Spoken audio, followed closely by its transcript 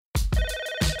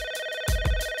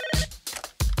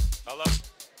Hello?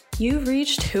 You've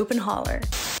reached Hoop and Holler,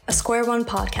 a Square One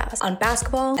podcast on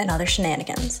basketball and other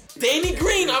shenanigans. Danny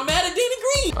Green, I'm mad at Danny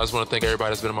Green. I just want to thank everybody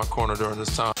that's been in my corner during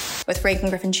this time. With Reagan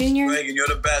Griffin Jr. Reagan, you're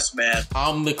the best, man.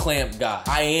 I'm the clamp guy.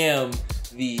 I am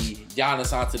the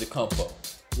Giannis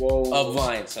Antetokounmpo of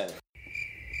Lions Center.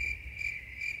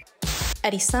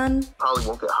 Eddie Sun. Probably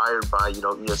won't get hired by,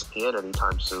 ESPN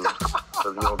anytime soon.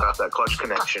 So you don't got that clutch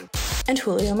connection. And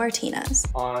Julio Martinez.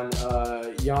 On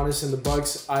Giannis and the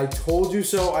Bucks, I told you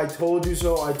so, I told you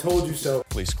so, I told you so.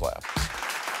 Please clap.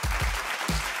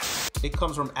 It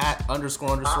comes from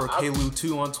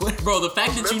 @__Kalu2 on Twitter. Bro, the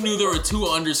fact that you knew there were 2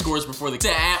 underscores before the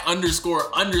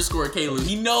 @__Kalu.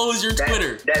 He knows your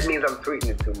Twitter. That means I'm tweeting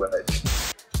it too much.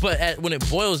 But when it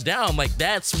boils down,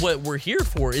 that's what we're here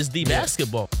for, is the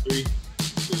basketball. 3, 2.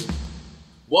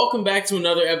 Welcome back to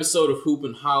another episode of Hoop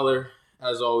and Holler.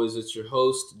 As always, it's your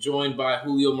host, joined by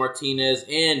Julio Martinez.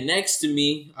 And next to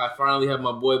me, I finally have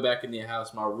my boy back in the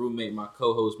house, my roommate, my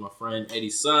co-host, my friend, Eddie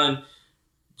Sun.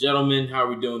 Gentlemen, how are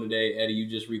we doing today? Eddie, you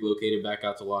just relocated back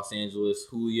out to Los Angeles.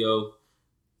 Julio,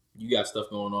 you got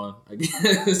stuff going on, I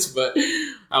guess. But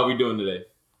how are we doing today?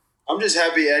 I'm just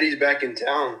happy Eddie's back in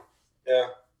town. Yeah,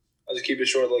 I'll just keep it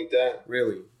short like that.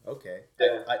 Really? Okay.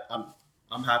 Yeah.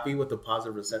 I'm happy with the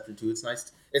positive reception too. It's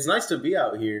nice to be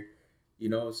out here.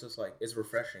 It's just it's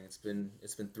refreshing. It's been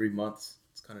 3 months.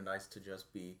 It's kind of nice to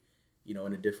just be, in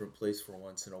a different place for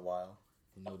once in a while.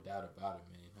 No doubt about it,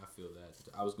 man. I feel that.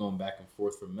 I was going back and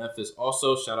forth from Memphis.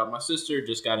 Also, shout out my sister.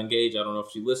 Just got engaged. I don't know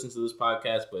if she listens to this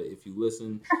podcast, but if you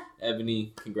listen,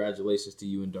 Ebony, congratulations to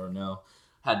you and Darnell.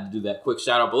 Had to do that quick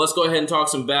shout out. But let's go ahead and talk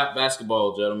some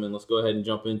basketball, gentlemen. Let's go ahead and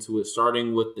jump into it.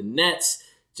 Starting with the Nets.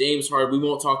 James Harden. We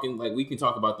won't talk we can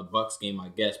talk about the Bucks game, I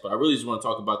guess, but I really just want to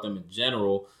talk about them in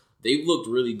general. They've looked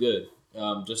really good.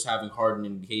 Just having Harden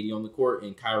and KD on the court,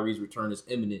 and Kyrie's return is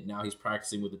imminent. Now he's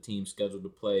practicing with the team scheduled to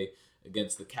play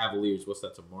against the Cavaliers. What's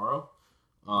that, tomorrow?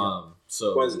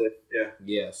 So Wednesday, yeah.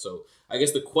 Yeah, so I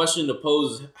guess the question to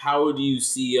pose, what have you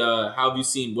seen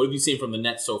from the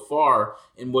Nets so far,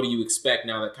 and what do you expect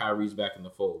now that Kyrie's back in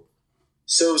the fold?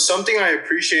 So something I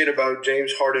appreciate about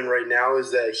James Harden right now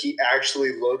is that he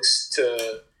actually looks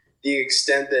to the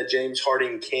extent that James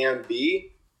Harden can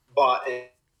be, bought in.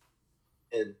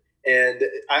 And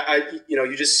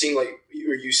you just seem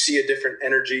you see a different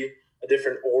energy, a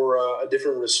different aura, a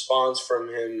different response from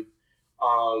him,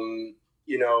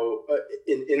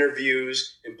 in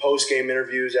interviews, in post-game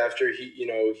interviews after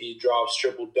he drops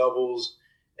triple doubles,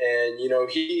 and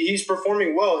he's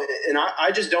performing well. And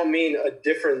I just don't mean a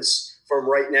difference from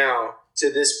right now to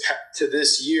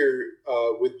this year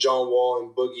with John Wall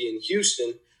and Boogie in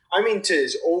Houston. I mean to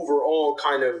his overall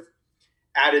kind of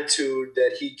attitude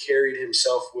that he carried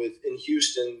himself with in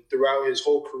Houston throughout his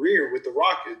whole career with the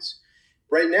Rockets.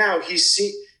 Right now, he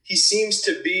seems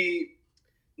to be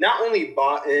not only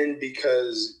bought in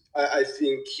because I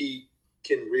think he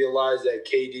can realize that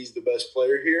KD's the best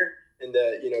player here and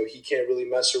that, he can't really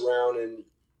mess around and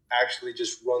actually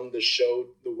just run the show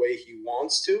the way he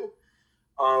wants to,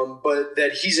 but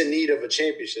that he's in need of a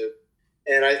championship.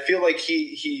 And I feel like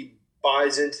he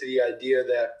buys into the idea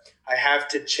that I have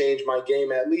to change my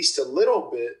game at least a little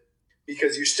bit,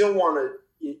 because you still want to,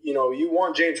 you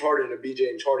want James Harden to be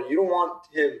James Harden. You don't want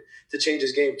him to change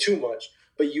his game too much,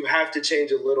 but you have to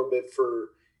change a little bit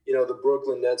for, the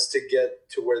Brooklyn Nets to get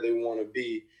to where they want to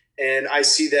be. And I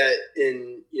see that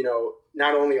in,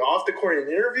 not only off the court in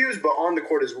interviews, but on the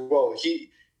court as well.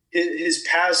 His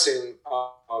passing,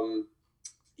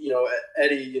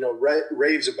 Eddie,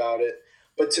 raves about it.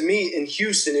 But to me, in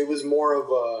Houston, it was more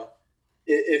of a,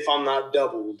 if I'm not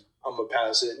doubled, I'm going to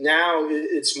pass it. Now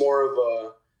it's more of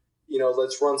a,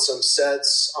 let's run some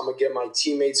sets. I'm going to get my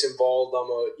teammates involved. I'm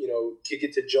going to, kick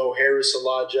it to Joe Harris a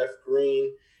lot, Jeff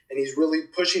Green. And he's really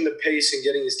pushing the pace and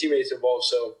getting his teammates involved.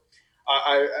 So,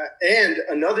 and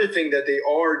another thing that they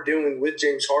are doing with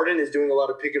James Harden is doing a lot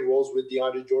of pick and rolls with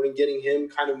DeAndre Jordan, getting him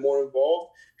kind of more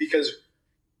involved, because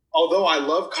although I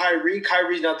love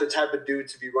Kyrie's not the type of dude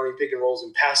to be running pick and rolls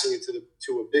and passing it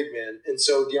to a big man. And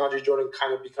so DeAndre Jordan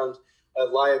kind of becomes a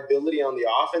liability on the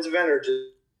offensive end, or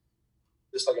just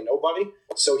like a nobody.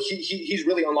 So he's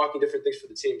really unlocking different things for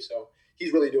the team. So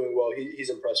he's really doing well. He's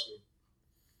impressed me.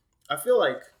 I feel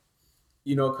like,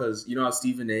 because how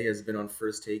Stephen A has been on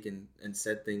First Take and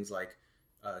said things like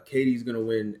KD's going to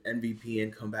win MVP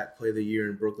and comeback play of the year,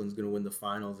 and Brooklyn's going to win the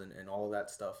finals and all of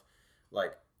that stuff.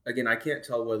 Again, I can't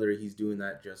tell whether he's doing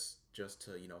that just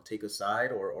to, take a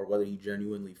side or whether he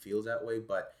genuinely feels that way.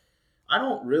 But I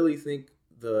don't really think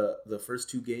the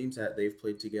first 2 games that they've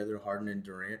played together, Harden and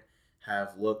Durant,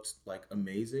 have looked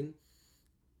amazing.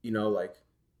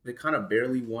 they kind of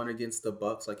barely won against the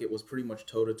Bucks. Like, it was pretty much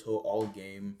toe-to-toe all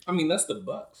game. I mean, that's the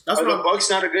Bucks. That's Are what the Bucks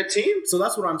not a good team? So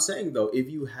that's what I'm saying, though. If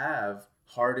you have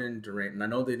Harden, Durant, and I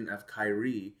know they didn't have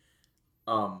Kyrie,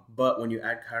 but when you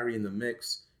add Kyrie in the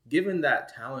mix, given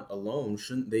that talent alone,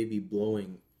 shouldn't they be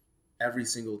blowing every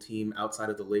single team outside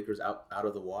of the Lakers out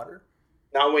of the water?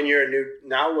 Not when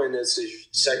it's a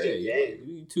second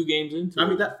game. 2 games into I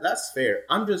mean, it. that's fair.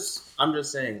 I'm just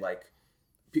saying, like,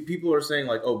 people are saying,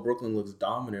 like, oh, Brooklyn looks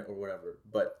dominant or whatever,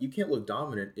 but you can't look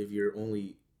dominant if you're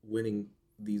only winning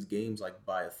these games, like,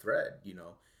 by a thread, you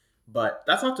know? But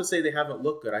that's not to say they haven't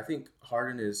looked good. I think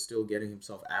Harden is still getting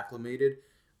himself acclimated.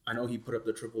 I know he put up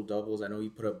the triple doubles. I know he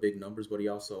put up big numbers, but he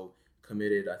also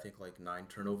committed, I think, like 9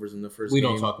 turnovers in the first game. We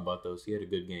don't talk about those. He had a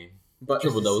good game. But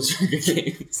Triple doubles are good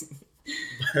games.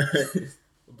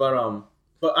 but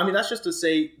I mean, that's just to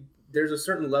say there's a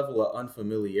certain level of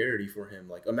unfamiliarity for him.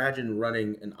 Like, imagine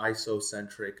running an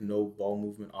ISO-centric, no ball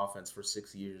movement offense for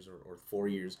 6 years or 4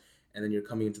 years, and then you're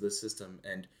coming into the system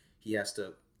and he has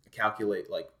to calculate,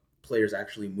 like, players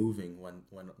actually moving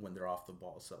when they're off the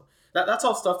ball. So that's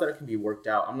all stuff that it can be worked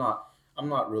out. I'm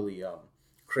not really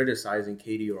criticizing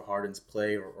KD or Harden's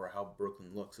play or how Brooklyn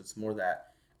looks. It's more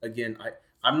that, again,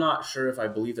 I'm not sure if I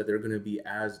believe that they're going to be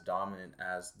as dominant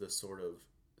as the sort of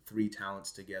 3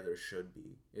 talents together should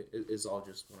be. It's all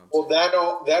just what I'm saying.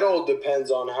 Well, that all depends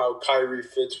on how Kyrie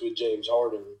fits with James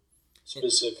Harden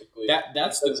specifically.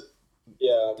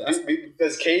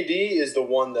 Because KD is the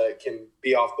one that can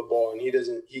be off the ball, and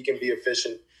he can be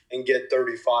efficient and get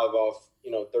 35 off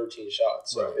 13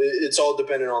 shots. So right. It's all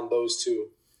dependent on those two.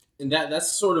 And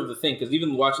that's sort of the thing, because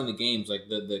even watching the games, like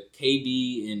the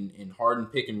KD and Harden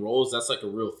pick and rolls, that's like a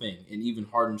real thing. And even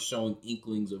Harden showing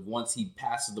inklings of once he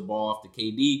passes the ball off to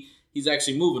KD, he's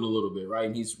actually moving a little bit, right?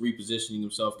 And he's repositioning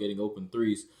himself, getting open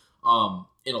threes.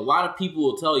 And a lot of people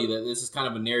will tell you that this is kind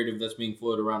of a narrative that's being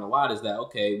floated around a lot, is that,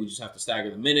 okay, we just have to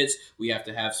stagger the minutes. We have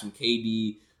to have some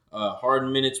KD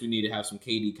Harden minutes. We need to have some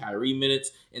KD Kyrie minutes.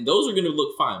 And those are going to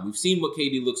look fine. We've seen what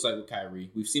KD looks like with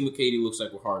Kyrie. We've seen what KD looks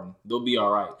like with Harden. They'll be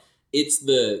all right. It's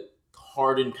the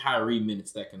Harden Kyrie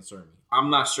minutes that concern me. I'm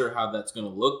not sure how that's going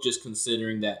to look, just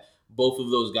considering that both of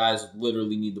those guys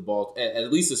literally need the ball.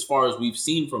 At least as far as we've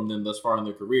seen from them thus far in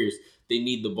their careers, they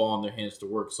need the ball in their hands to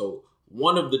work. So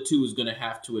one of the two is going to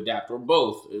have to adapt, or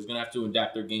both is going to have to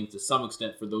adapt their game to some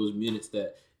extent for those minutes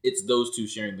that it's those two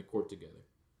sharing the court together.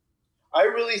 I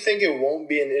really think it won't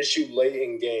be an issue late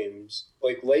in games.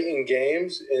 Like late in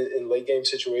games, in late game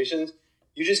situations,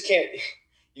 you just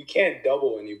can't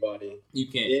double anybody. You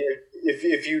can't.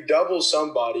 If you double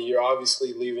somebody, you're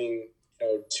obviously leaving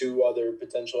 2 other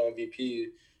potential MVP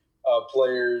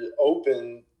players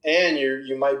open, and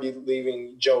you might be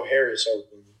leaving Joe Harris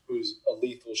open, who's a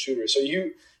lethal shooter. So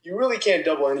you really can't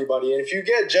double anybody. And if you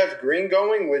get Jeff Green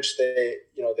going, which they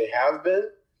have been,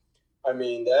 I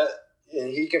mean and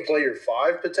he can play your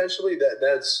 5 potentially.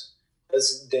 That's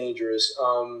dangerous.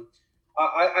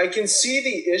 I can see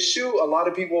the issue. A lot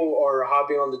of people are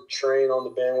hopping on the train, on the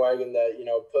bandwagon that,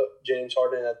 put James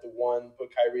Harden at the 1, put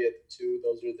Kyrie at the 2.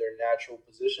 Those are their natural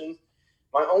positions.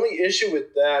 My only issue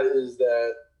with that is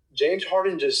that James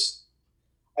Harden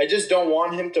I just don't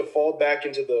want him to fall back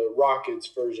into the Rockets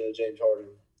version of James Harden.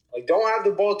 Like, don't have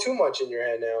the ball too much in your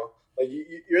hand now. Like,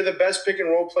 you're the best pick and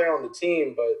roll player on the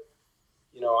team, but,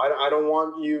 I don't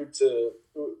want you to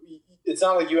 – it's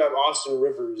not like you have Austin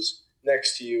Rivers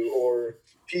next to you or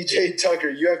PJ Tucker.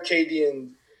 You have KD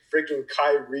and freaking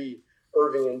Kyrie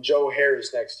Irving and Joe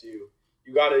Harris next to you.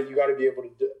 You gotta be able to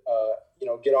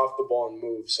get off the ball and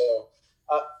move. So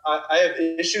I have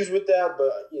issues with that,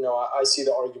 but I see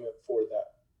the argument for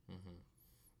that. Mm-hmm.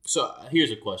 So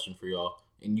here's a question for y'all,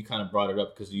 and you kind of brought it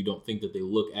up because you don't think that they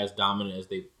look as dominant as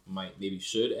they maybe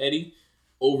should, Eddie.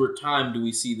 Over time, do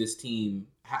we see this team?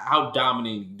 How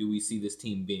dominating do we see this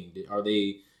team being? Are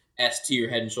they S tier,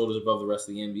 head and shoulders above the rest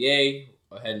of the NBA,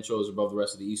 or head and shoulders above the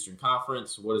rest of the Eastern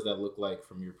Conference? What does that look like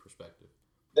from your perspective?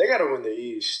 They got to win the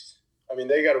East. I mean,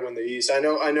 they got to win the East. I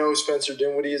know Spencer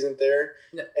Dinwiddie isn't there,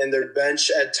 and their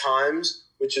bench at times,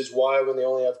 which is why when they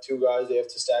only have 2 guys, they have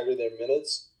to stagger their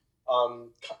minutes.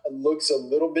 Looks a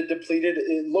little bit depleted.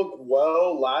 It looked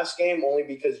well last game only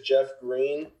because Jeff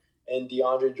Green and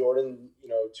DeAndre Jordan,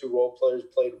 2 role players,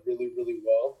 played really, really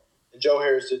well. And Joe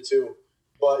Harris did too.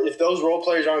 But if those role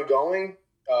players aren't going,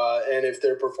 and if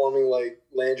they're performing like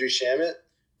Landry Shamet,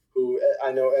 who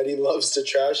I know Eddie loves to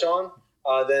trash on,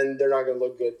 then they're not going to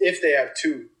look good if they have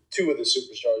two of the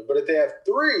superstars. But if they have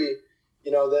 3,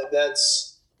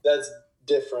 that's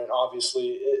different.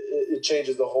 Obviously, it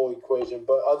changes the whole equation.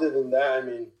 But other than that, I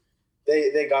mean,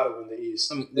 they got to win the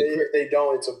East. I mean, if they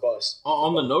don't, it's a bust.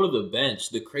 On the note of the bench,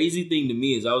 the crazy thing to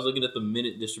me is I was looking at the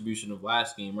minute distribution of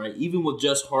last game, right? Even with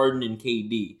just Harden and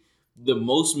KD, the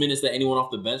most minutes that anyone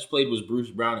off the bench played was Bruce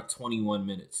Brown at 21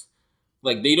 minutes.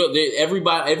 Like, every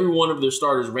one of their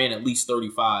starters ran at least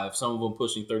 35, some of them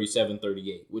pushing 37,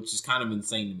 38, which is kind of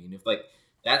insane to me. And if, like,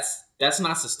 that's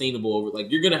not sustainable over,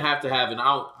 like, you're going to have, and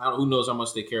I don't, who knows how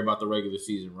much they care about the regular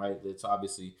season, right? It's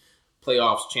obviously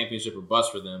playoffs, championship, or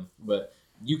bust for them, but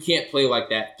you can't play like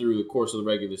that through the course of the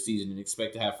regular season and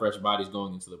expect to have fresh bodies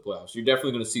going into the playoffs. You're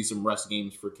definitely going to see some rest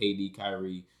games for KD,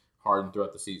 Kyrie, Harden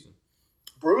throughout the season.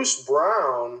 Bruce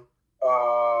Brown,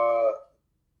 I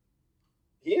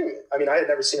had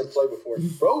never seen him play before.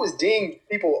 Bro was D'ing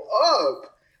people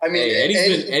up. I mean,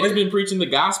 Eddie's been preaching the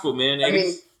gospel, man.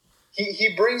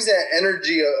 He brings that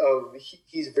energy of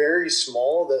he's very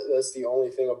small. That's the only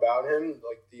thing about him.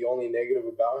 Like, the only negative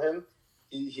about him,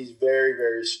 he's very,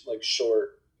 very, like,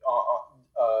 short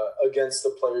against the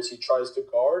players he tries to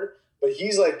guard. But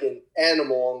he's like an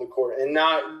animal on the court, and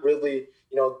not really,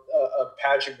 a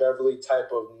Patrick Beverley type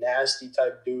of nasty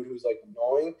type dude who's, like,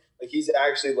 annoying. Like, he's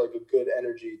actually, like, a good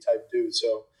energy type dude.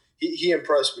 So he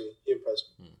impressed me.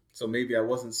 So maybe I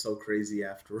wasn't so crazy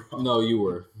after all. No, you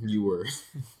were.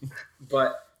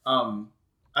 But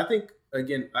I think,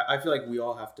 again, I feel like we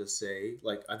all have to say,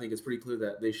 like, I think it's pretty clear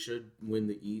that they should win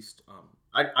the East.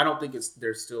 I don't think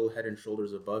they're still head and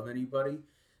shoulders above anybody.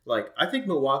 Like, I think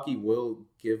Milwaukee will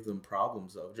give them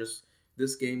problems, though. Just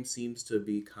this game seems to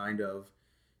be kind of,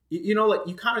 like,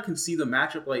 you kind of can see the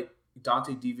matchup. Like,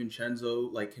 Dante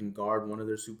DiVincenzo, like, can guard one of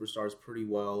their superstars pretty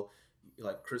well.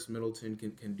 Like, Chris Middleton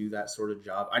can do that sort of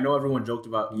job. I know everyone joked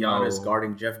about Giannis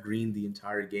guarding Jeff Green the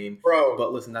entire game. Bro.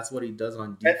 But listen, that's what he does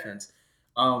on defense.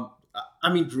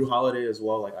 Drew Holiday as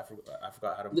well. Like, I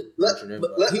forgot how to mention him.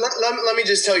 Let me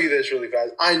just tell you this really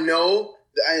fast. I know,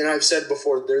 and I've said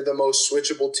before, they're the most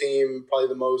switchable team,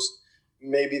 probably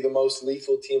maybe the most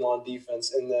lethal team on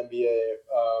defense in the NBA.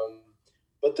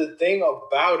 But the thing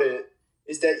about it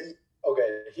is that,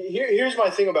 okay, here's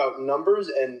my thing about numbers,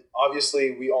 and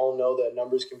obviously we all know that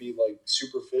numbers can be, like,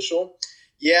 superficial.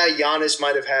 Yeah, Giannis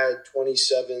might have had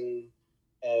 27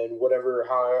 and whatever,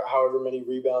 however many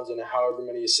rebounds and however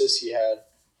many assists he had,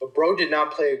 but bro did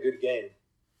not play a good game.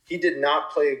 He did not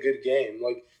play a good game.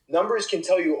 Like, numbers can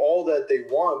tell you all that they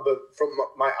want, but from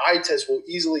my eye test will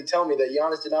easily tell me that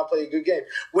Giannis did not play a good game.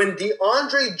 When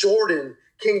DeAndre Jordan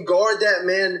can guard that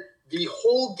man the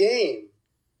whole game,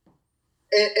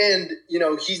 and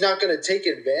he's not going to take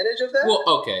advantage of that? Well,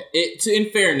 okay. In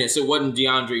fairness, it wasn't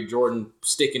DeAndre Jordan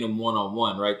sticking him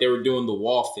one-on-one, right? They were doing the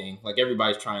wall thing. Like,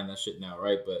 everybody's trying that shit now,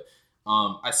 right? But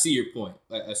I see your point.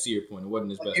 It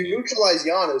wasn't his best game. You neutralize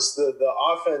Giannis, the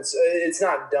offense, it's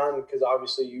not done because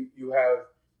obviously you have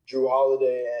Drew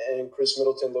Holiday and Chris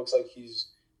Middleton looks like he's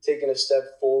taken a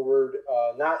step forward,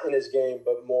 not in his game,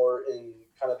 but more in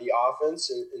kind of the offense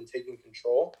and taking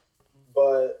control.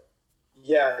 But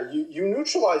yeah, you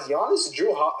neutralize Giannis,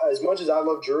 Drew. As much as I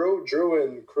love Drew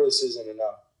and Chris isn't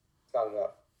enough. It's not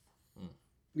enough.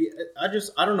 Yeah,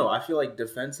 I don't know. I feel like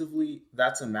defensively,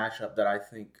 that's a matchup that I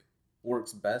think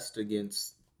works best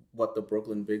against what the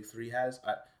Brooklyn Big Three has.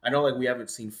 I know, like, we haven't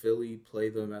seen Philly play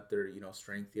them at their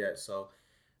strength yet, so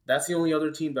that's the only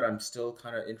other team that I'm still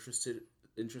kind of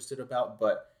interested about.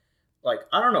 But, like,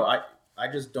 I don't know.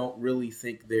 I just don't really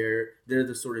think they're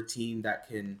the sort of team that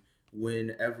can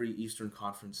win every Eastern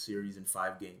Conference series in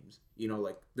 5 games.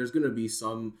 Like, there's going to be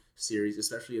some series,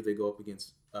 especially if they go up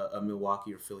against a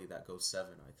Milwaukee or Philly, that goes 7,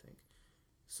 I think.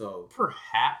 So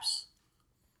perhaps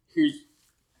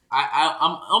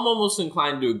I'm almost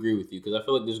inclined to agree with you because I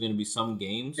feel like there's going to be some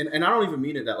games, and I don't even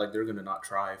mean it that, like, they're going to not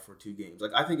try for 2 games.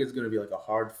 Like, I think it's going to be like a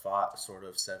hard fought sort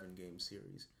of 7-game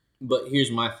series. But here's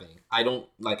my thing. I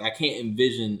can't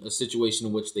envision a situation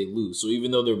in which they lose. So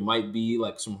even though there might be,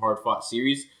 like, some hard fought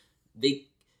series,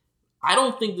 I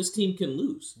don't think this team can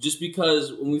lose, just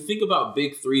because when we think about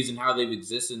big threes and how they've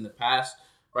existed in the past,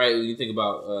 right? You think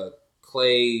about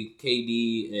Clay,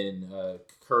 KD, and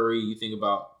Curry. You think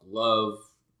about Love,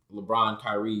 LeBron,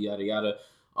 Kyrie, yada yada.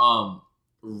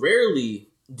 Rarely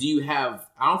do you have,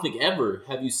 I don't think ever,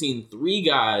 have you seen 3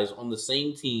 guys on the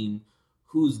same team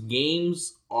whose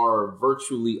games are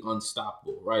virtually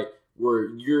unstoppable, right? Where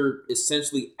you're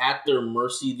essentially at their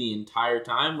mercy the entire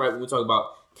time, right? When we talk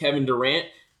about Kevin Durant,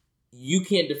 you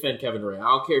can't defend Kevin Durant. I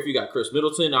don't care if you got Chris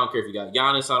Middleton. I don't care if you got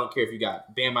Giannis. I don't care if you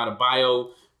got Bam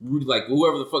Adebayo, like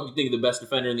whoever the fuck you think is the best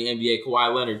defender in the NBA,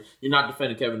 Kawhi Leonard. You're not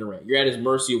defending Kevin Durant. You're at his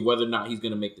mercy of whether or not he's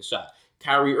going to make the shot.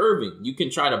 Kyrie Irving. You can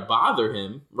try to bother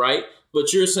him, right?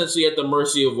 But you're essentially at the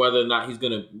mercy of whether or not he's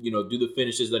going to, do the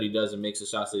finishes that he does and makes the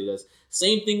shots that he does.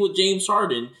 Same thing with James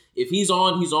Harden. If he's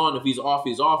on, he's on. If he's off,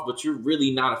 he's off. But you're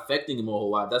really not affecting him a whole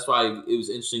lot. That's why it was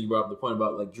interesting you brought up the point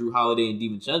about like Drew Holiday and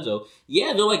DiVincenzo.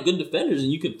 Yeah, they're like good defenders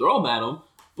and you can throw them at them.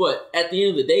 But at the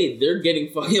end of the day, they're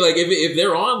getting fucking like if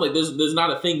they're on, like there's not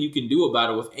a thing you can do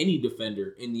about it with any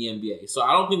defender in the NBA. So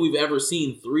I don't think we've ever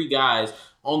seen three guys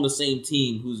on the same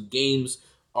team whose games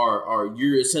are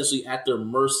you're essentially at their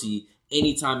mercy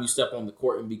anytime you step on the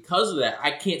court. And because of that,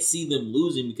 I can't see them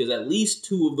losing because at least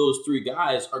two of those three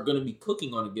guys are going to be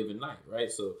cooking on a given night,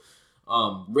 right? So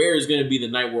rare is going to be the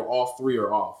night where all three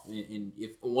are off. And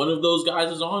if one of those guys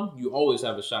is on, you always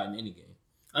have a shot in any game.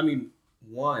 I mean,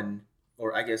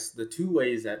 or I guess the two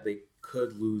ways that they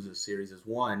could lose a series is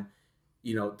one,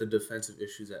 the defensive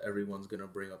issues that everyone's going to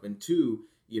bring up. And two,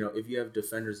 if you have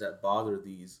defenders that bother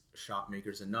these shot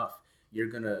makers enough, you're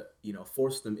going to,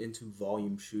 force them into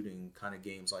volume shooting kind of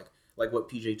games like what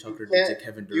PJ Tucker did to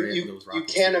Kevin Durant in those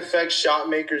Rockets. You can't affect shot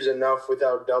makers enough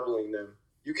without doubling them.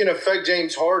 You can affect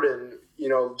James Harden,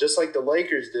 just like the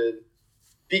Lakers did,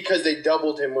 because they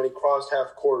doubled him when he crossed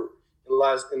half court in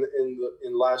last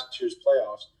year's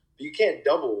playoffs. You can't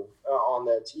double on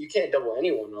that. You can't double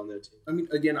anyone on that team. I mean,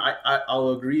 again, I'll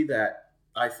agree that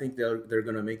I think they're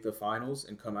going to make the finals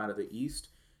and come out of the East.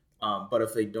 But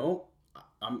if they don't,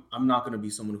 I'm not going to be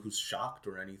someone who's shocked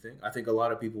or anything. I think a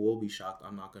lot of people will be shocked.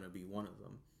 I'm not going to be one of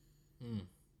them.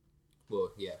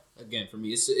 Well, yeah. Again, for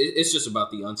me, it's just about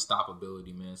the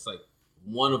unstoppability, man. It's like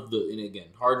one of the, and again,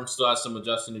 Harden still has some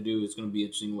adjusting to do. It's going to be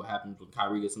interesting what happens when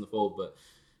Kyrie gets in the fold. But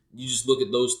you just look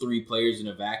at those three players in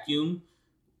a vacuum.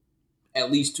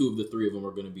 At least two of the three of them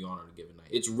are going to be on a given night.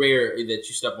 It's rare that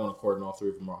you step on a court and all three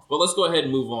of them are off. But let's go ahead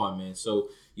and move on, man. So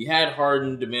you had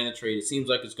Harden demand a trade. It seems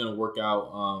like it's going to work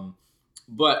out.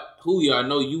 But Julio, I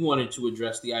know you wanted to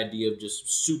address the idea of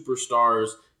just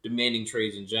superstars demanding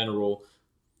trades in general,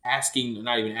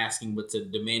 not even asking, but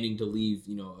demanding to leave,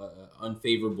 an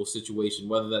unfavorable situation,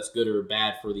 whether that's good or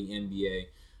bad for the NBA.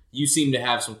 You seem to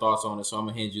have some thoughts on it, so I'm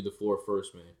going to hand you the floor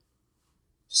first, man.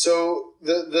 So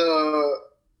the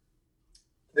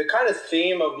kind of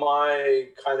theme of my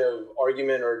kind of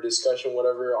argument or discussion,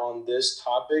 whatever, on this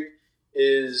topic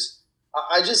is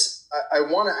I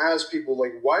want to ask people,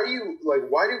 why do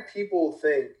people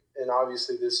think, and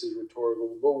obviously this is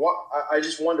rhetorical, but I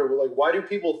just wonder, why do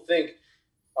people think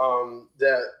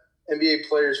that NBA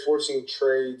players forcing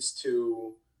trades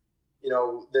to,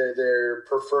 their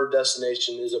preferred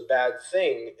destination is a bad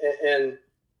thing? And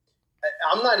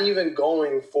I'm not even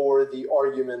going for the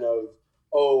argument of,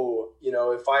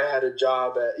 if I had a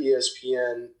job at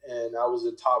ESPN and I was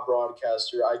a top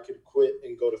broadcaster, I could quit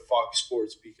and go to Fox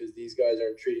Sports because these guys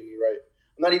aren't treating me right.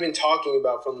 I'm not even talking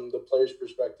about from the player's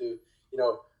perspective,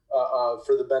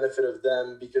 for the benefit of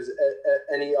them, because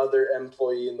any other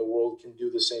employee in the world can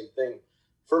do the same thing.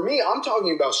 For me, I'm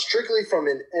talking about strictly from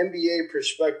an NBA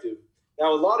perspective.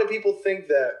 Now, a lot of people think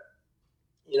that,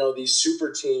 these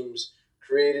super teams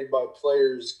created by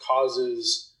players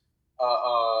causes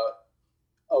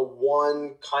a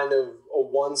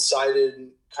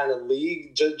one-sided kind of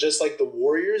league, just like the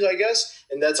Warriors, I guess.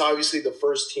 And that's obviously the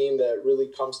first team that really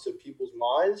comes to people's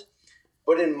minds.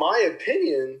 But in my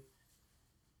opinion,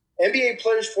 NBA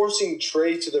players forcing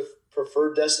trades to their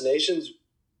preferred destinations,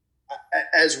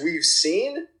 as we've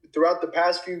seen throughout the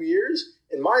past few years,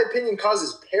 in my opinion,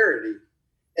 causes parity.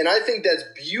 And I think that's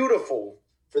beautiful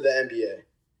for the NBA.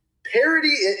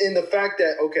 Parity in the fact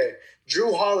that, okay,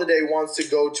 Drew Holiday wants to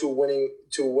go to a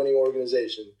winning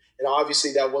organization. And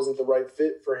obviously that wasn't the right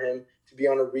fit for him to be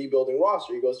on a rebuilding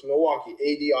roster. He goes to Milwaukee.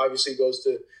 AD obviously goes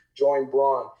to join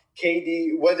Braun.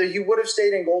 KD, whether he would have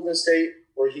stayed in Golden State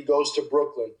or he goes to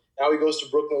Brooklyn. Now he goes to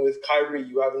Brooklyn with Kyrie.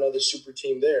 You have another super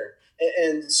team there.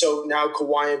 And so now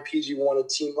Kawhi and PG want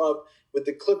to team up with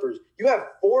the Clippers. You have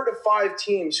 4 to 5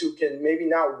 teams who can maybe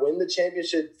not win the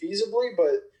championship feasibly,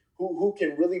 but who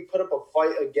can really put up a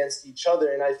fight against each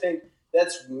other. And I think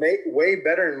that's way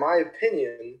better, in my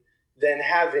opinion, than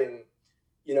having,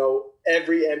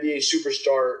 every NBA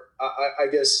superstar, I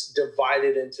guess,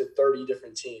 divided into 30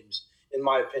 different teams, in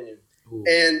my opinion. Ooh.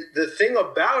 And the thing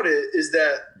about it is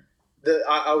that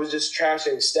I was just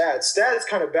trashing stats. Stats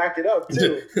kind of back it up,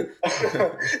 too. And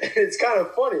it's kind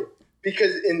of funny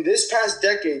because in this past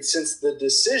decade, since the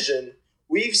decision,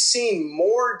 we've seen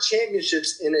more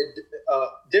championships in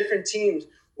different teams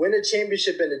win a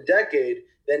championship in a decade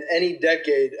than any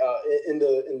decade in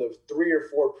the 3 or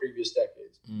 4 previous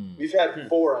decades. We've had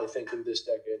 4, I think, in this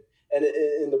decade. And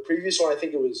in the previous one, I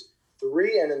think it was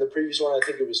 3, and in the previous one, I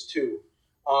think it was 2.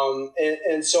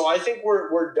 And so I think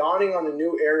we're dawning on a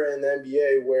new era in the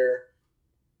NBA where,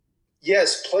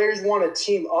 yes, players want to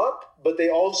team up, but they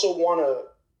also want to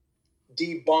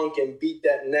debunk and beat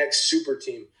that next super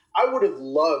team. I would have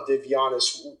loved if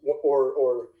Giannis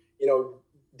or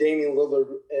Damian Lillard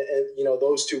and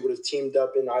those two would have teamed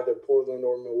up in either Portland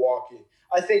or Milwaukee.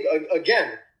 I think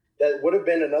again that would have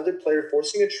been another player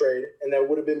forcing a trade, and that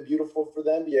would have been beautiful for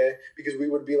the NBA because we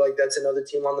would be like, that's another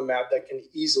team on the map that can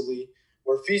easily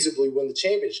or feasibly win the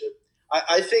championship.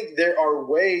 I think there are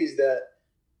ways that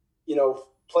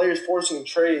players forcing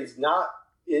trades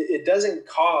it doesn't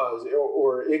cause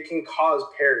or it can cause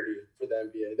parity for the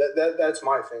NBA. That's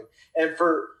my thing. And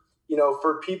for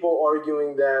people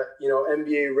arguing that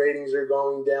NBA ratings are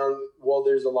going down, well,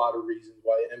 there's a lot of reasons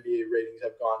why NBA ratings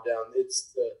have gone down.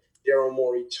 It's the Daryl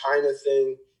Morey China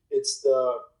thing. It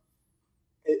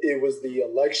was the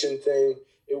election thing.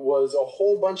 It was a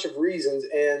whole bunch of reasons,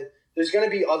 and there's going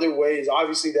to be other ways.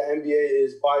 Obviously, the NBA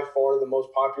is by far the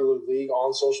most popular league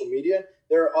on social media.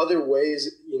 There are other ways,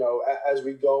 as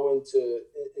we go into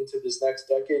this next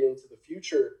decade, into the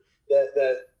future, that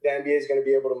the NBA is going to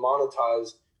be able to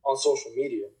monetize on social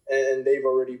media, and they've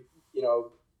already,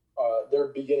 they're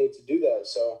beginning to do that.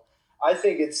 So I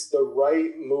think it's the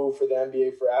right move for the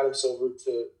NBA, for Adam Silver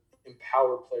to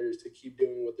empower players to keep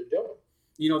doing what they're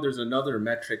doing. There's another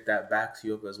metric that backs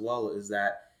you up as well, is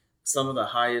that some of the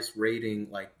highest rating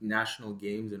national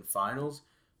games and finals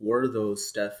were those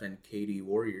Steph and KD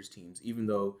Warriors teams, even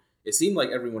though it seemed like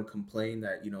everyone complained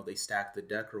that, they stacked the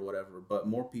deck or whatever, but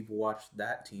more people watched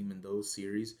that team in those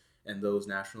series and those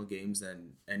national games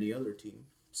than any other team.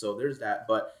 So there's that.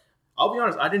 But I'll be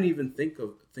honest, I didn't even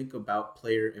think about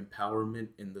player empowerment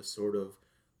in the sort of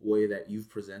way that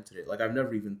you've presented it. I've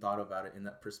never even thought about it in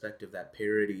that perspective, that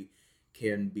parity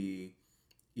can be,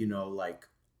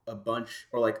 a bunch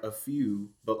or a few,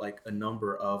 but a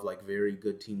number of very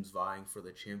good teams vying for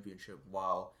the championship,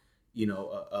 while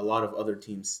a lot of other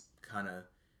teams kind of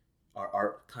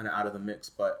are kind of out of the mix.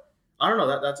 But I don't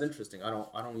know, that's interesting. I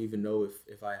don't even know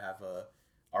if I have a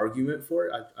argument for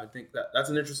it. I think that's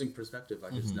an interesting perspective I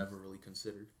just never really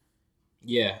considered.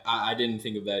 Yeah, I didn't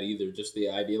think of that either. Just the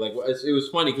idea, it was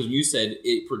funny because when you said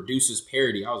it produces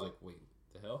parity, I was like, wait,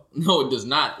 the hell? No, it does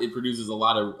not. It produces a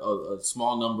lot of a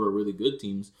small number of really good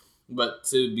teams. But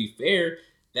to be fair,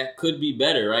 that could be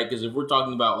better, right? Because if we're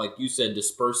talking about, like you said,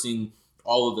 dispersing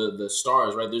all of the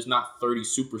stars, right? There's not 30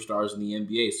 superstars in the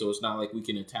NBA, so it's not like we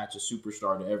can attach a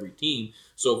superstar to every team.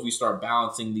 So if we start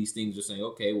balancing these things, just saying,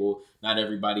 okay, well, not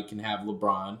everybody can have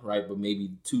LeBron, right? But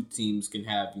maybe two teams can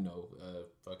have,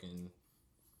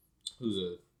 who's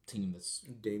a team that's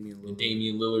Damian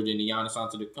Lillard and Giannis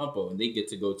Antetokounmpo, and they get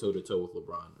to go toe-to-toe with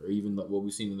LeBron, or even what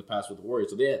we've seen in the past with the Warriors.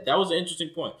 So that was an interesting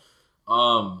point.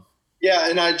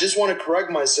 Yeah, and I just want to correct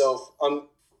myself.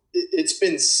 It's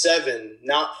been 7,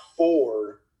 not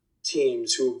 4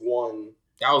 teams who have won.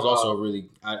 That was also really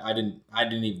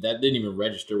that didn't even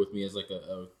register with me as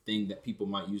a thing that people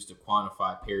might use to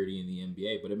quantify parity in the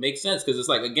NBA. But it makes sense because it's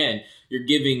again, you're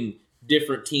giving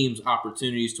different teams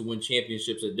opportunities to win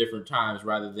championships at different times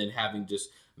rather than having just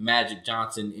Magic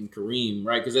Johnson and Kareem,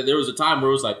 right? Because there was a time where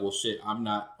it was like, well, shit, I'm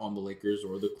not on the Lakers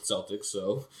or the Celtics,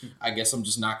 so I guess I'm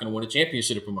just not going to win a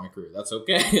championship in my career. That's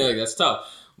okay. That's tough.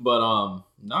 But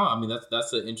no, I mean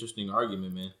that's an interesting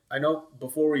argument, man. I know.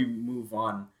 Before we move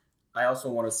on, I also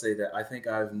want to say that I think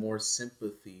I have more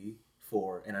sympathy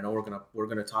for, and I know we're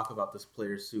gonna talk about this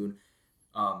player soon.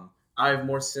 I have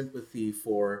more sympathy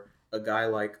for a guy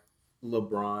like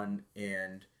LeBron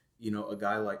and a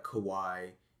guy like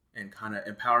Kawhi, and kind of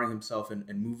empowering himself and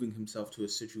moving himself to a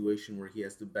situation where he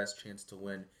has the best chance to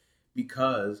win,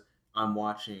 because I'm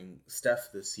watching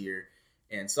Steph this year.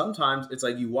 And sometimes it's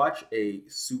like you watch a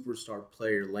superstar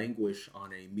player languish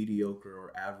on a mediocre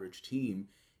or average team.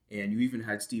 And you even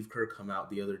had Steve Kerr come out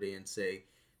the other day and say,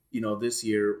 this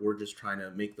year we're just trying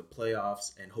to make the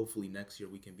playoffs, and hopefully next year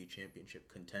we can be championship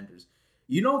contenders.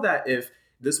 That if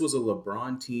this was a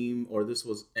LeBron team or this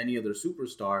was any other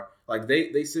superstar,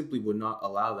 they simply would not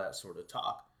allow that sort of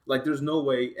talk. There's no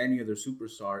way any other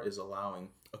superstar is allowing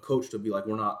a coach to be like,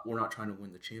 we're not trying to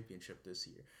win the championship this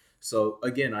year. So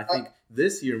again, I think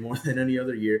this year more than any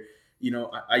other year,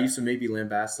 I used to maybe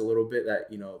lambast a little bit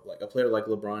that, a player like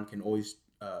LeBron can always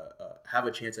have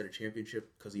a chance at a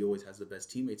championship because he always has the best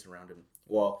teammates around him.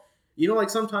 Well,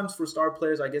 sometimes for star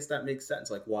players, I guess that makes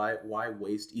sense. Why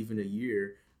waste even a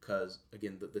year? Because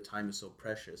again, the time is so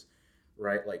precious,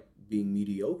 right? Being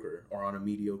mediocre or on a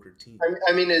mediocre team.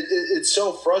 I mean, it's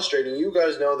so frustrating. You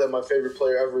guys know that my favorite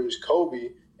player ever was Kobe,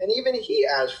 and even he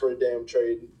asked for a damn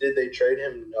trade. Did they trade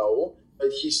him? No.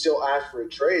 he still asked for a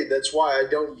trade. That's why I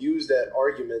don't use that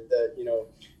argument that,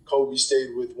 Kobe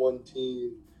stayed with one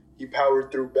team, he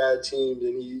powered through bad teams,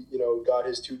 and he, got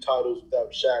his 2 titles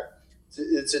without Shaq.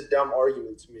 It's a dumb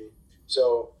argument to me.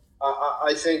 So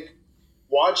I think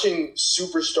watching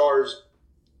superstars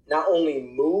not only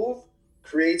move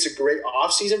creates a great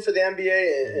offseason for the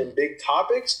NBA and big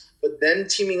topics, but then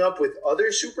teaming up with other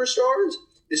superstars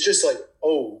is just like,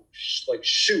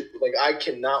 shoot. Like, I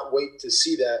cannot wait to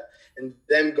see that. And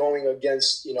them going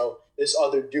against, this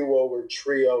other duo or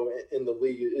trio in the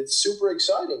league. It's super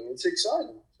exciting. It's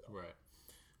exciting. Right.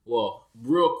 Well,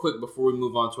 real quick before we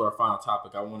move on to our final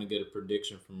topic, I want to get a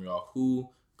prediction from y'all. Who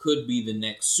could be the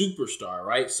next superstar,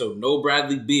 right? So no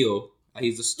Bradley Beal.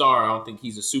 He's a star. I don't think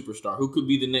he's a superstar. Who could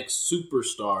be the next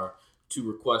superstar to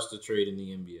request a trade in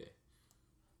the NBA?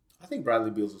 I think Bradley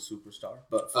Beal's a superstar,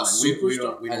 but fine. We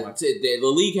don't The the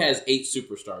league has 8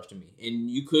 superstars to me, and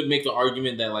you could make the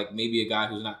argument that like maybe a guy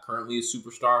who's not currently a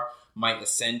superstar might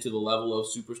ascend to the level of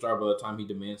superstar by the time he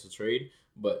demands a trade.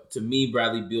 But to me,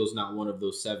 Bradley Beal's not one of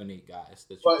those 7-8 guys.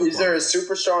 But is there a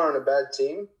superstar on a bad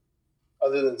team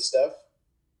other than Steph?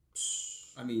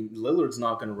 I mean, Lillard's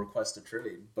not going to request a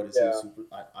trade, but is he a super?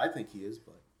 I think he is,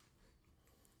 but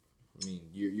I mean,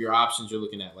 your options you're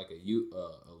looking at like a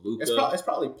Luka. It's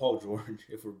probably Paul George,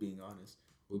 if we're being honest.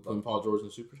 We putting Paul George in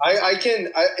superstar.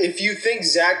 If you think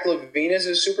Zach LaVine is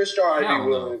a superstar, I'd be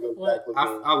willing to go with Zach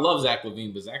LaVine. I love Zach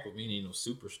LaVine, but Zach LaVine ain't no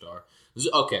superstar.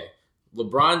 Okay,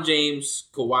 LeBron James,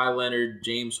 Kawhi Leonard,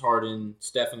 James Harden,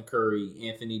 Stephen Curry,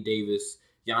 Anthony Davis,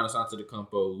 Giannis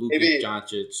Antetokounmpo, Luka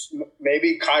Doncic.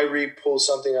 Maybe Kyrie pulls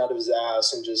something out of his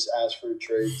ass and just asks for a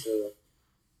trade to,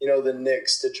 the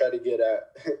Knicks to try to get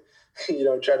at,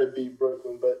 try to beat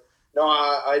Brooklyn. But no,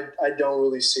 I don't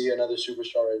really see another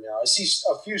superstar right now. I see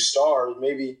a few stars,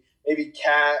 maybe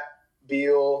Cat,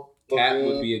 Beal, Cat LaVine.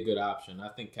 would be a good option. I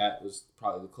think Cat was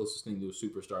probably the closest thing to a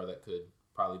superstar that could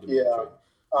probably demand a trade.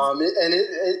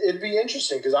 It'd be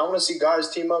interesting because I want to see guys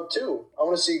team up too. I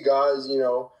want to see guys,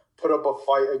 put up a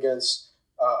fight against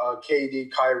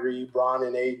KD, Kyrie, Bron,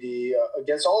 and AD,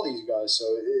 against all these guys. So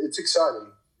it's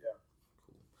exciting. Yeah.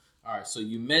 All right, so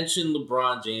you mentioned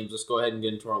LeBron James. Let's go ahead and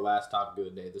get into our last topic of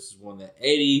the day. This is one that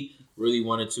Eddie really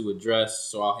wanted to address,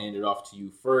 so I'll hand it off to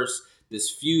you first. This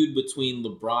feud between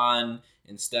LeBron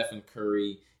and Stephen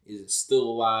Curry, is it still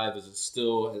alive? Is it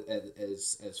still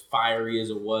as fiery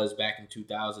as it was back in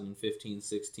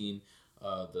 2015-16?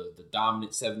 The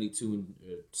dominant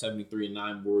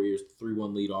 73-9 Warriors,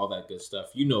 3-1 lead, all that good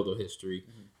stuff. You know the history.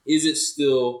 Mm-hmm. Is it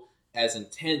still as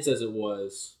intense as it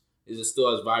was? Is it still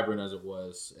as vibrant as it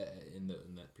was in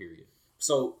that period?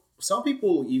 So some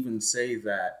people even say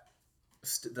that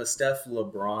the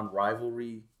Steph-LeBron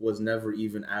rivalry was never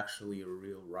even actually a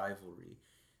real rivalry.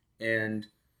 And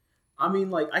I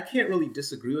mean, like, I can't really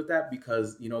disagree with that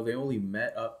because, they only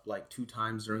met up like 2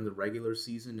 times during the regular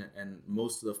season and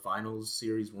most of the finals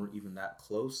series weren't even that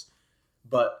close.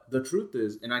 But the truth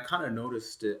is, and I kind of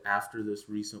noticed it after this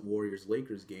recent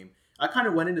Warriors-Lakers game, I kind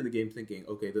of went into the game thinking,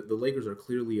 okay, the Lakers are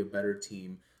clearly a better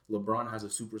team. LeBron has a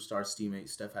superstar teammate.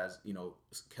 Steph has,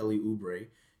 Kelly Oubre.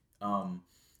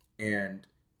 And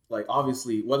like,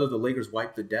 obviously, whether the Lakers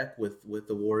wiped the deck with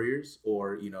the Warriors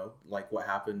or, like what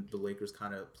happened, the Lakers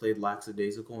kind of played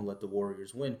lackadaisical and let the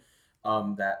Warriors win,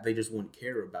 that they just wouldn't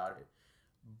care about it.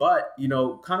 But,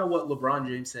 kind of what LeBron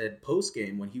James said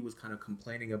post-game when he was kind of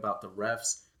complaining about the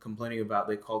refs, complaining about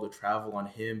they called a travel on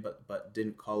him, but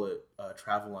didn't call it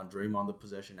travel on Draymond the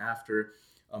possession after.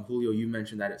 Julio, you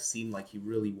mentioned that it seemed like he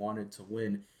really wanted to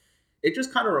win. It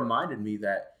just kind of reminded me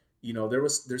that,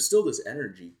 there's still this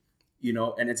energy.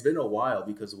 And it's been a while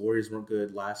because the Warriors weren't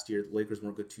good last year. The Lakers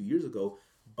weren't good 2 years ago.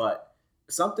 But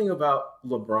something about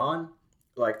LeBron,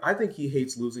 like, I think he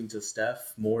hates losing to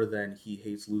Steph more than he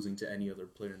hates losing to any other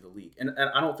player in the league. And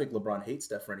I don't think LeBron hates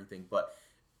Steph or anything, but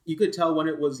you could tell when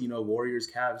it was, Warriors,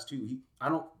 Cavs too.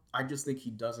 I just think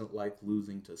he doesn't like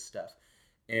losing to Steph.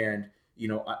 And,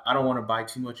 I don't want to buy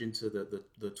too much into the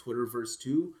Twitterverse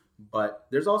too. But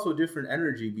there's also a different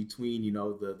energy between,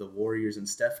 the Warriors and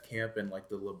Steph camp and like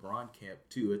the LeBron camp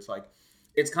too. It's like,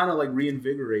 it's kind of like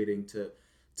reinvigorating to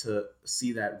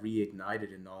see that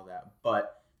reignited and all that.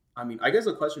 But I mean, I guess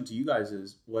the question to you guys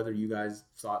is whether you guys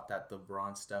thought that the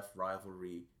LeBron-Steph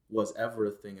rivalry was ever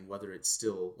a thing and whether it's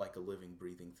still like a living,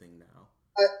 breathing thing now.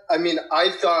 I mean,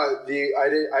 I thought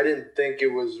I didn't think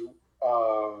it was,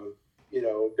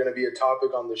 going to be a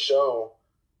topic on the show.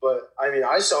 But, I mean,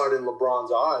 I saw it in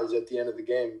LeBron's eyes at the end of the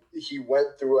game. He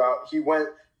went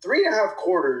 3.5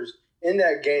 quarters in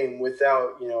that game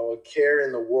without, a care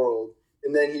in the world.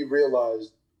 And then he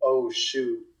realized, oh,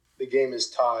 shoot, the game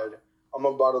is tied. I'm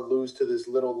about to lose to this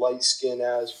little light skin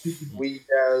ass, weak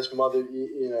ass mother,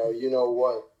 you know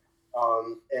what.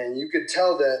 And you could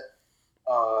tell that,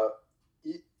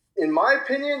 in my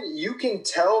opinion, you can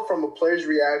tell from a player's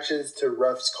reactions to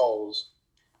refs' calls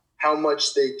how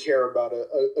much they care about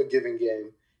a given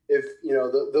game. If,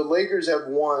 the Lakers have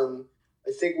won,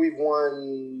 I think we've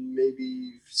won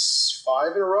maybe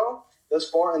 5 in a row thus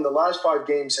far, and the last 5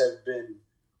 games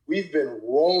we've been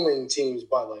rolling teams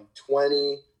by like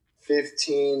 20,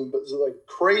 15, but like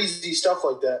crazy stuff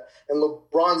like that. And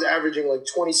LeBron's averaging like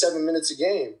 27 minutes a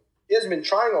game. He hasn't been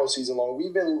trying all season long.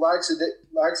 We've been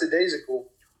lackadaisical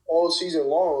all season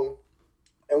long,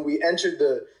 and we entered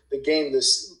the game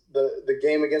the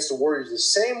game against the Warriors the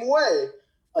same way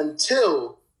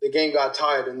until the game got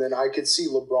tied, and then I could see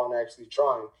LeBron actually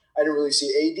trying. I didn't really see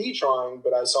AD trying,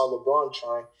 but I saw LeBron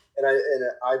trying, and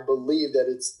I believe that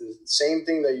it's the same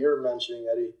thing that you're mentioning,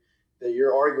 Eddie, that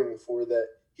you're arguing for, that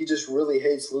he just really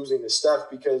hates losing to Steph,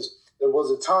 because there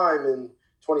was a time in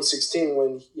 2016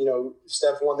 when,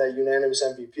 Steph won that unanimous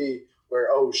MVP where,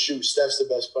 oh, shoot, Steph's the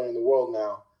best player in the world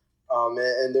now.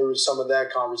 And there was some of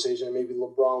that conversation, and maybe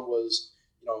LeBron was,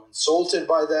 insulted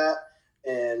by that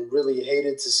and really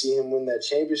hated to see him win that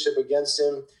championship against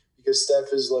him, because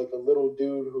Steph is like a little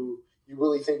dude who you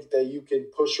really think that you can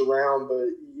push around, but,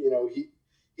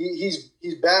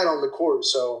 he's bad on the court.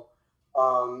 So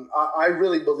I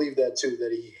really believe that too,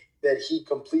 that he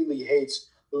completely hates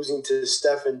losing to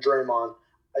Steph and Draymond.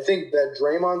 I think that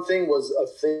Draymond thing was a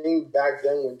thing back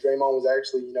then when Draymond was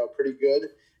actually, pretty good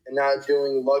and not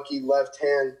doing lucky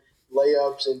left-hand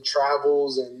layups and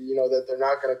travels and, that they're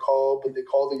not going to call, but they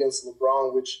called against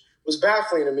LeBron, which was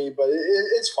baffling to me, but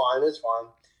it's fine. It's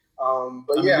fine.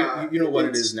 But you know what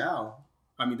it is now.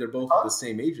 I mean, they're both the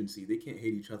same agency. They can't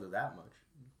hate each other that much.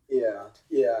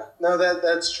 Yeah. No,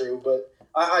 that's true. But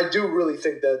I do really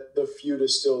think that the feud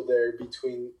is still there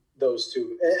between those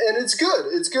two. And it's good.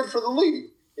 It's good for the league.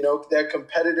 That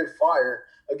competitive fire.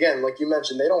 Again, like you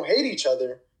mentioned, they don't hate each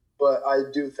other, but I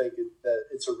do think that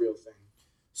it's a real thing.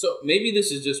 So maybe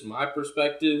this is just my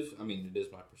perspective. I mean, it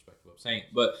is my perspective, I'm saying.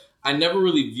 But I never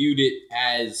really viewed it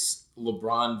as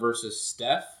LeBron versus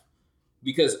Steph,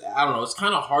 because, I don't know, it's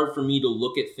kind of hard for me to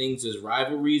look at things as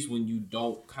rivalries when you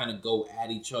don't kind of go at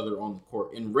each other on the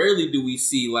court. And rarely do we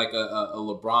see like a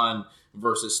LeBron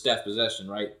versus Steph possession,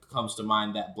 right? Comes to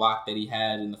mind that block that he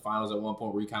had in the finals at one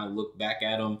point where he kind of looked back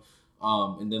at him.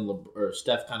 And then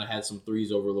Steph kind of had some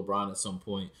threes over LeBron at some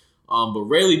point. But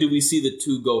rarely do we see the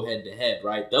two go head-to-head,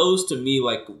 right? Those, to me,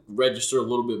 like, register a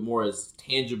little bit more as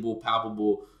tangible,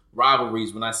 palpable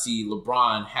rivalries when I see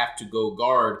LeBron have to go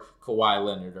guard Kawhi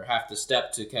Leonard or have to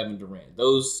step to Kevin Durant.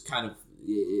 Those kind of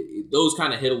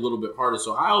hit a little bit harder.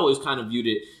 So I always kind of viewed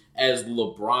it as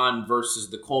LeBron versus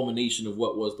the culmination of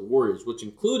what was the Warriors, which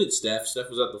included Steph. Steph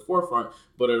was at the forefront,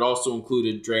 but it also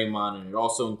included Draymond, and it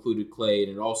also included Klay,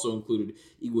 and it also included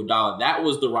Iguodala. That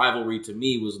was the rivalry to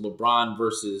me, was LeBron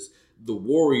versus the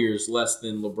Warriors, less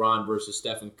than LeBron versus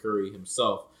Stephen Curry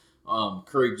himself.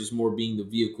 Curry just more being the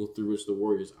vehicle through which the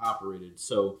Warriors operated.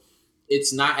 So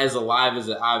it's not as alive as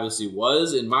it obviously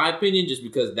was, in my opinion, just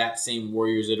because that same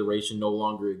Warriors iteration no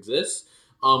longer exists.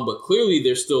 But clearly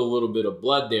there's still a little bit of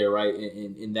blood there, right?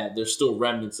 In that there's still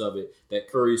remnants of it, that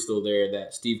Curry's still there,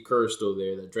 that Steve Kerr's still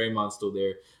there, that Draymond's still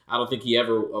there. I don't think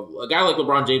a guy like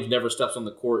LeBron James never steps on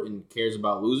the court and cares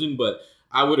about losing, but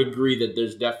I would agree that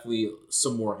there's definitely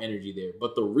some more energy there.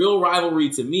 But the real rivalry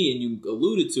to me, and you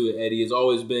alluded to it, Eddie, has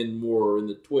always been more in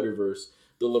the Twitterverse,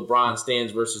 the LeBron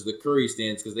stands versus the Curry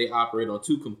stands, because they operate on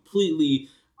two completely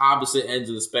opposite ends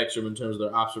of the spectrum in terms of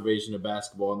their observation of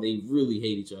basketball, and they really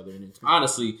hate each other. And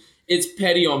it's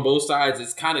petty on both sides.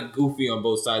 It's kind of goofy on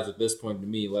both sides at this point to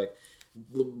me. Like,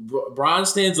 LeBron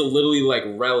stands a literally like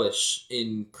relish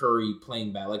in Curry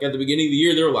playing bad. Like at the beginning of the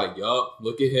year, they were like, "Yup,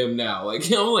 look at him now."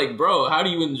 Like, I'm like, bro, how do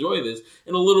you enjoy this?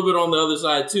 And a little bit on the other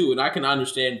side too. And I can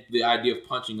understand the idea of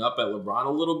punching up at LeBron a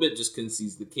little bit just because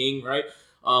he's the king, right?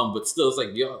 But still, it's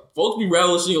like, yo, folks be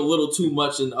relishing a little too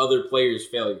much in other players'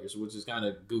 failures, which is kind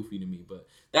of goofy to me. But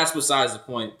that's besides the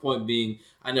point. Point being,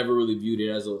 I never really viewed it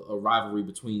as a rivalry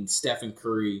between Steph and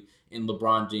Curry and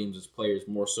LeBron James as players,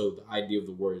 more so the idea of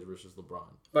the Warriors versus LeBron.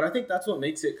 But I think that's what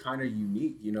makes it kind of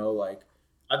unique, like,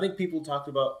 I think people talked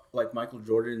about, like, Michael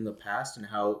Jordan in the past and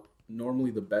how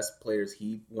normally the best players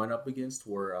he went up against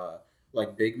were,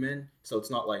 like, big men. So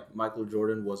it's not like Michael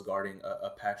Jordan was guarding a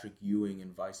Patrick Ewing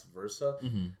and vice versa.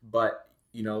 Mm-hmm. But,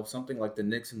 something like the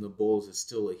Knicks and the Bulls is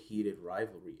still a heated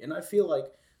rivalry. And I feel like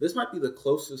this might be the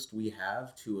closest we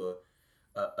have to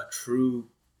a true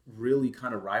really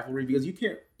kind of rivalry, because you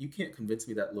can't convince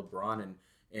me that LeBron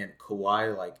and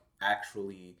Kawhi like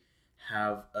actually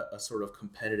have a sort of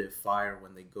competitive fire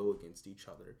when they go against each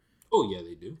other. Oh yeah,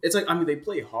 they do. It's like, I mean, they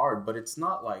play hard, but it's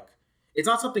not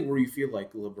something where you feel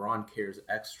like LeBron cares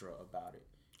extra about it.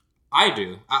 I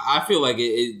do. I feel like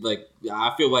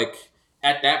I feel like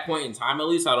at that point in time, at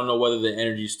least, I don't know whether the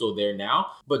energy is still there now,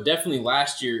 but definitely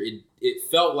last year,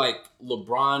 it felt like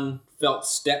LeBron felt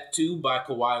stepped to by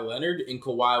Kawhi Leonard, and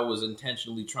Kawhi was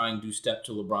intentionally trying to step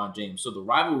to LeBron James. So the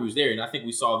rivalry was there, and I think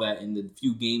we saw that in the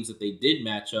few games that they did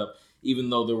match up, even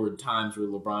though there were times where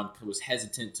LeBron was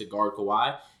hesitant to guard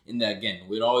Kawhi. And that, again,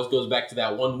 it always goes back to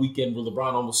that one weekend where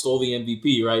LeBron almost stole the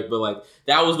MVP, right? But, like,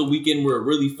 that was the weekend where it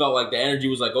really felt like the energy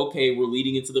was like, okay, we're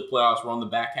leading into the playoffs. We're on the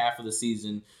back half of the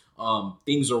season.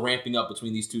 Things are ramping up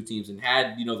between these two teams. And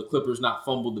had, the Clippers not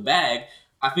fumbled the bag,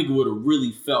 I think we would have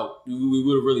really felt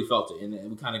it. And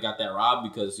we kind of got that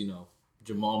robbed because,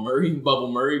 Jamal Murray,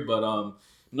 Bubble Murray. But,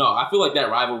 no, I feel like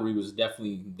that rivalry was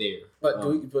definitely there. But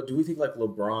do we think, like,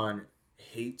 LeBron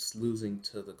hates losing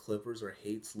to the Clippers or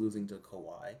hates losing to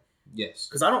Kawhi? Yes,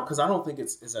 because I don't think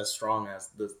it's as strong as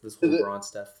this whole LeBron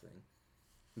Steph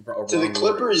thing. To the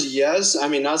Clippers, yes. I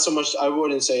mean, not so much. I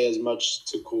wouldn't say as much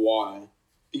to Kawhi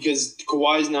because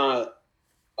Kawhi's not,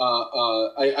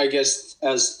 I guess,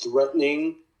 as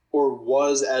threatening or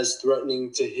was as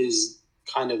threatening to his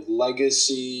kind of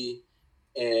legacy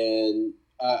and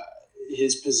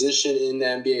his position in the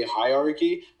NBA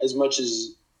hierarchy as much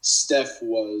as Steph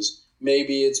was.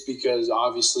 Maybe it's because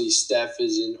obviously Steph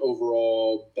is an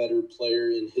overall better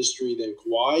player in history than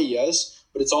Kawhi, yes.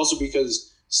 But it's also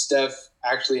because Steph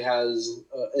actually has,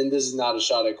 and this is not a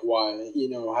shot at Kawhi,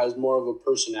 has more of a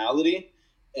personality,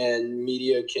 and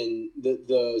media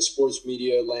the sports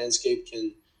media landscape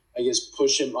can, I guess,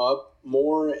 push him up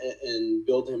more and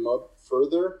build him up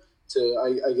further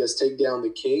to, I guess, take down the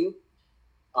king.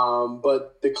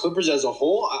 But the Clippers as a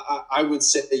whole, I would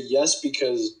say yes,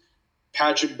 because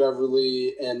Patrick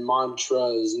Beverley and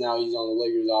Montrez, now he's on the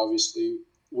Lakers, obviously,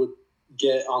 would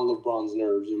get on LeBron's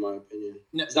nerves, in my opinion.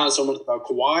 No. It's not so much about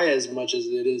Kawhi as much as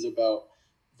it is about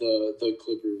the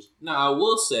Clippers. No, I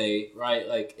will say, right,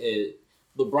 like,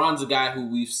 LeBron's a guy who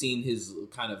we've seen his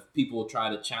kind of people try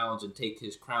to challenge and take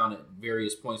his crown at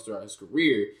various points throughout his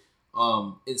career.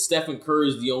 And Stephen Curry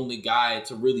is the only guy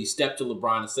to really step to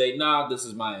LeBron and say, nah, this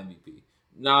is my MVP.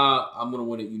 Nah, I'm going to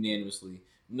win it unanimously.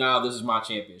 Nah, this is my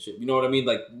championship. You know what I mean?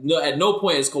 Like, at no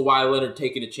point is Kawhi Leonard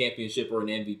taking a championship or an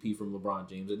MVP from LeBron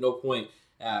James. At no point,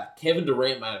 Kevin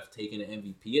Durant might have taken an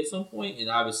MVP at some point, and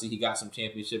obviously he got some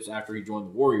championships after he joined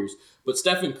the Warriors. But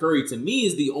Stephen Curry, to me,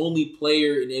 is the only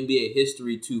player in NBA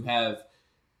history to have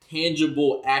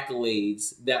tangible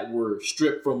accolades that were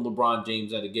stripped from LeBron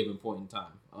James at a given point in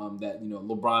time. That,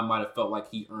 LeBron might have felt like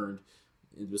he earned,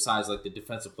 besides like the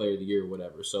defensive player of the year or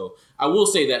whatever. So I will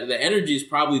say that the energy is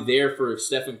probably there for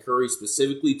Stephen Curry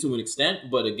specifically to an extent.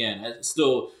 But again,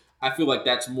 I feel like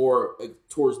that's more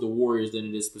towards the Warriors than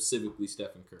it is specifically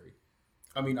Stephen Curry.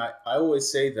 I mean, I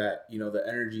always say that, the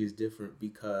energy is different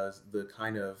because the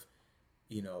kind of,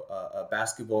 a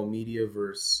basketball media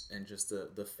verse and just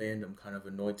the fandom kind of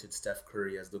anointed Steph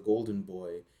Curry as the golden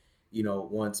boy.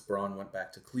 Once Bron went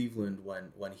back to Cleveland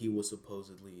when he was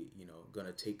supposedly, going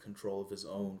to take control of his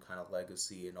own kind of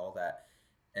legacy and all that.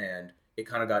 And it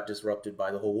kind of got disrupted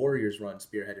by the whole Warriors run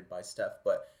spearheaded by Steph.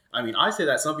 But, I mean, I say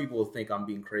that some people think I'm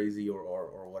being crazy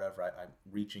or whatever. I'm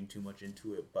reaching too much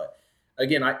into it. But,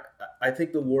 again, I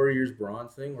think the Warriors Bron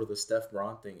thing or the Steph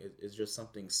Bron thing is just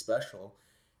something special.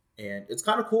 And it's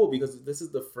kind of cool because this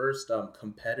is the first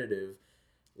competitive,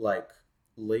 like,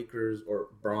 Lakers or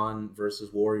Bron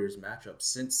versus Warriors matchup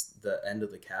since the end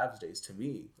of the Cavs days, to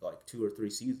me, like 2 or 3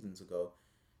 seasons ago.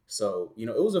 So, it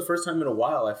was the first time in a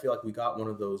while I feel like we got one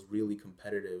of those really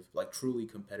competitive, like truly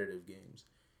competitive games.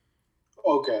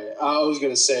 Okay, I was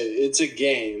going to say, it's a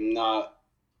game, not,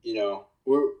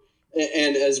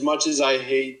 and as much as I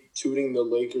hate tooting the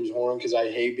Lakers horn because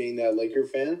I hate being that Laker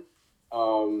fan,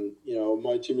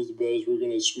 my team is the best, we're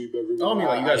going to sweep everyone. Oh, I mean,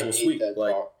 like, you guys will sweep,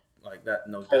 like that,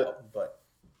 no doubt, but...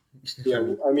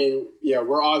 Yeah, I mean,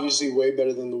 we're obviously way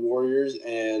better than the Warriors,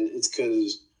 and it's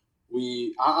because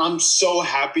I'm so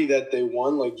happy that they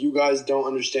won. Like, you guys don't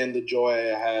understand the joy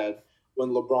I had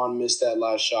when LeBron missed that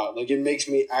last shot. Like, it makes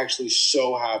me actually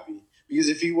so happy. Because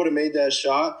if he would have made that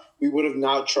shot, we would have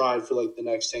not tried for, like, the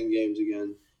next 10 games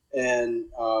again. And,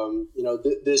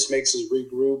 this makes us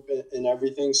regroup and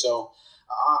everything. So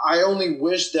I only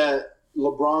wish that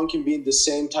LeBron can be the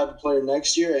same type of player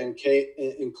next year and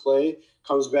Klay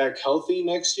comes back healthy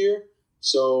next year.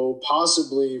 So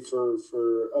possibly for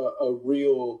a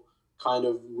real kind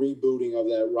of rebooting of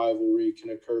that rivalry can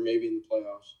occur maybe in the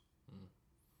playoffs.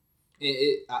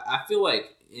 I feel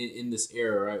like in this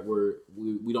era, right, where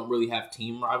we don't really have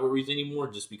team rivalries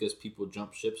anymore just because people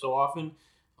jump ship so often,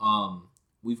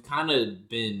 we've kind of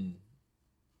been...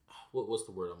 What's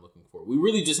the word I'm looking for? We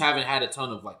really just haven't had a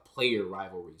ton of like player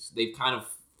rivalries. They've kind of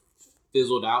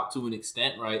fizzled out to an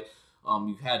extent, right?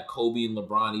 You've had Kobe and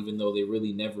LeBron, even though they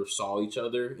really never saw each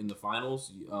other in the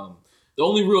finals. The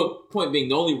only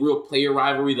real player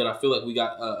rivalry that I feel like we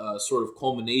got a sort of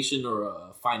culmination or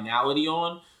a finality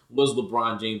on was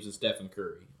LeBron James and Stephen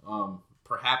Curry.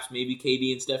 Perhaps maybe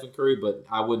KD and Stephen Curry, but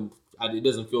it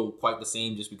doesn't feel quite the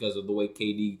same just because of the way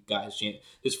KD got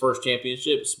his first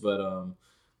championships. But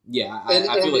yeah,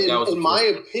 I feel like that was... In my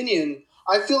opinion,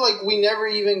 I feel like we never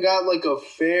even got like a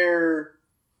fair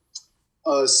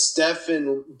Steph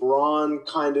and Bron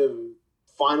kind of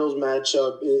finals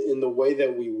matchup in the way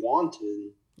that we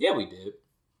wanted. Yeah, we did.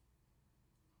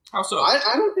 How so?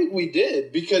 I don't think we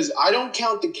did, because I don't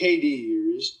count the KD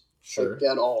years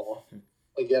at all.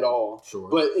 Like at all. Sure.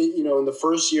 But, in the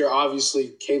first year,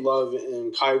 obviously, K-Love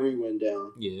and Kyrie went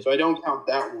down. Yeah. So I don't count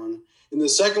that one. In the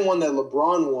second one that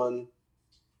LeBron won,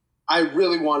 I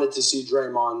really wanted to see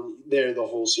Draymond there the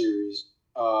whole series.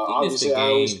 Obviously,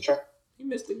 He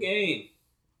missed the game.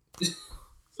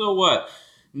 So what?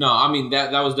 No, I mean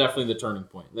that was definitely the turning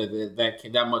point.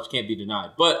 That much can't be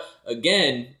denied. But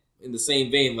again, in the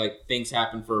same vein, like things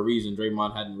happen for a reason.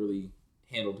 Draymond hadn't really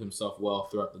handled himself well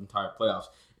throughout the entire playoffs.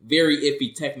 Very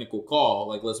iffy technical call.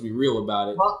 Like, let's be real about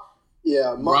it.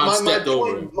 Bron stepped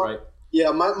over him, right?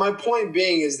 Yeah, my point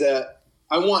being is that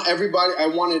I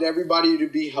wanted everybody to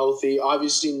be healthy.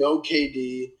 Obviously, no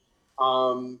KD,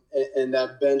 and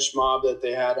that bench mob that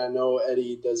they had. I know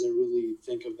Eddie doesn't really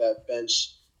think of that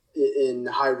bench in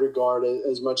high regard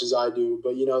as much as I do,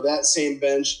 but that same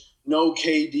bench, no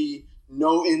KD,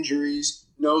 no injuries,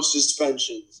 no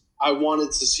suspensions. I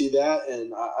wanted to see that,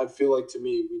 and I feel like to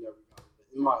me we never got it.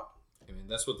 In my opinion. I mean,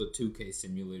 that's what the 2K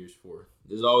simulator's for.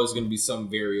 There's always going to be some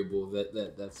variable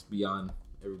that's beyond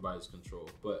everybody's control,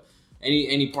 but.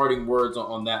 Any parting words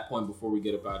on that point before we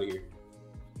get up out of here?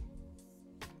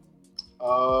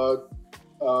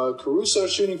 Caruso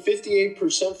shooting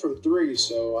 58% from three,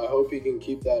 so I hope he can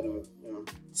keep that up.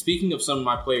 Speaking of some of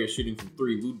my players shooting from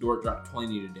three, Lu Dort dropped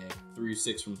 20 today,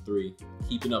 3-6 from three,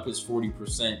 keeping up his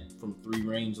 40% from three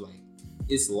range. Like,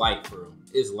 it's light for him.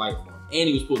 It's light for him. And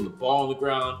he was putting the ball on the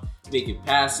ground, making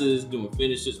passes, doing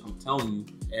finishes. I'm telling you.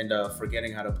 And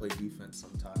forgetting how to play defense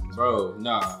sometimes. Bro,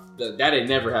 nah. That ain't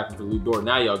never happened for Lu Dort.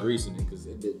 Now y'all greasing it because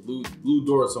Lu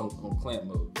Dort's on clamp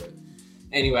mode. But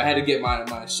anyway, I had to get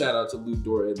my shout out to Lu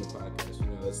Dort in the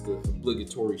podcast. That's the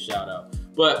obligatory shout out.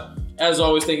 But as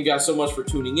always, thank you guys so much for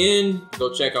tuning in.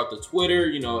 Go check out the Twitter.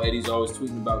 Eddie's always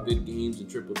tweeting about good games and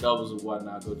triple doubles and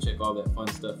whatnot. Go check all that fun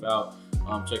stuff out.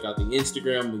 Check out the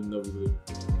Instagram.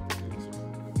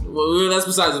 Well, that's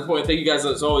besides the point. Thank you guys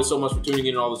as always so much for tuning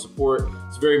in and all the support.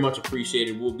 It's very much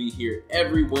appreciated. We'll be here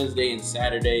every Wednesday and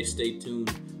Saturday. Stay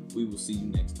tuned. We will see you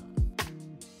next time.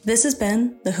 This has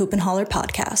been the Hoop and Holler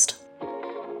Podcast.